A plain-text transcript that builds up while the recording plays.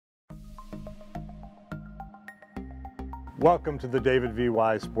Welcome to the David V.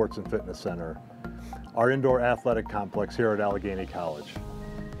 Wise Sports and Fitness Center, our indoor athletic complex here at Allegheny College.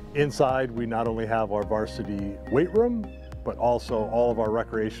 Inside, we not only have our varsity weight room, but also all of our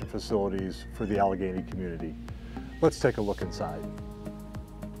recreation facilities for the Allegheny community. Let's take a look inside.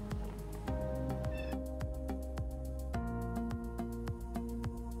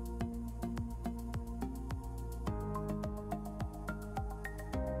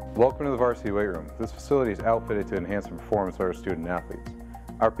 Welcome to the varsity weight room. This facility is outfitted to enhance the performance of our student athletes.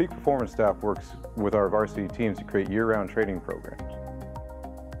 Our peak performance staff works with our varsity teams to create year-round training programs.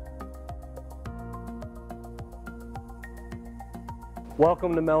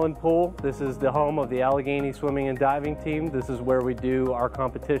 Welcome to Mellon Pool. This is the home of the Allegheny swimming and diving team. This is where we do our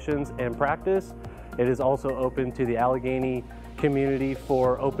competitions and practice. It is also open to the Allegheny community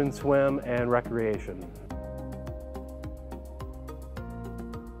for open swim and recreation.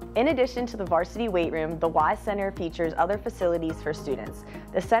 In addition to the varsity weight room, the Wise Center features other facilities for students.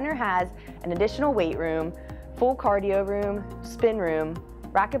 The center has an additional weight room, full cardio room, spin room,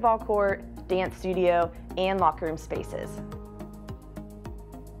 racquetball court, dance studio, and locker room spaces.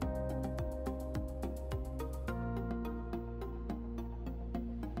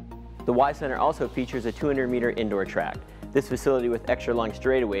 The Wise Center also features a 200-meter indoor track. This facility with extra long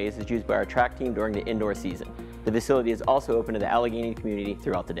straightaways is used by our track team during the indoor season. The facility is also open to the Allegheny community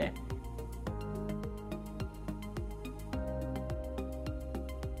throughout the day.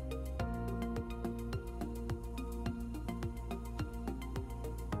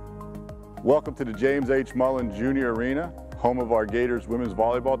 Welcome to the James H. Mullen Junior Arena, home of our Gators women's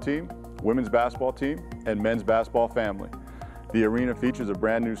volleyball team, women's basketball team, and men's basketball family. The arena features a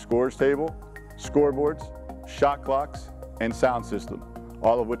brand new scores table, scoreboards, shot clocks, and sound system,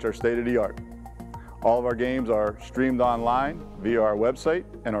 all of which are state-of-the-art. All of our games are streamed online via our website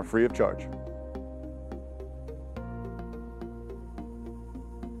and are free of charge.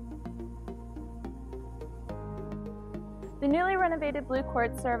 The newly renovated blue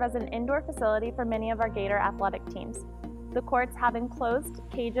courts serve as an indoor facility for many of our Gator athletic teams. The courts have enclosed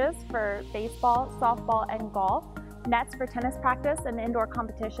cages for baseball, softball, and golf, nets for tennis practice and indoor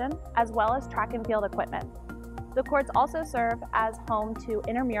competition, as well as track and field equipment. The courts also serve as home to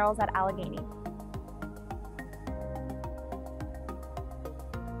intramurals at Allegheny.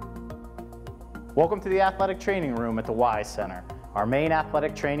 Welcome to the athletic training room at the Wise Center, our main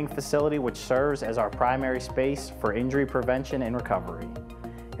athletic training facility which serves as our primary space for injury prevention and recovery.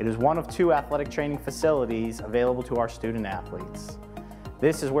 It is one of 2 athletic training facilities available to our student athletes.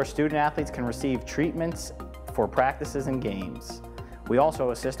 This is where student athletes can receive treatments for practices and games. We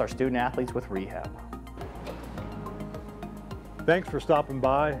also assist our student athletes with rehab. Thanks for stopping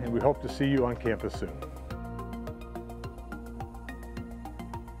by, and we hope to see you on campus soon.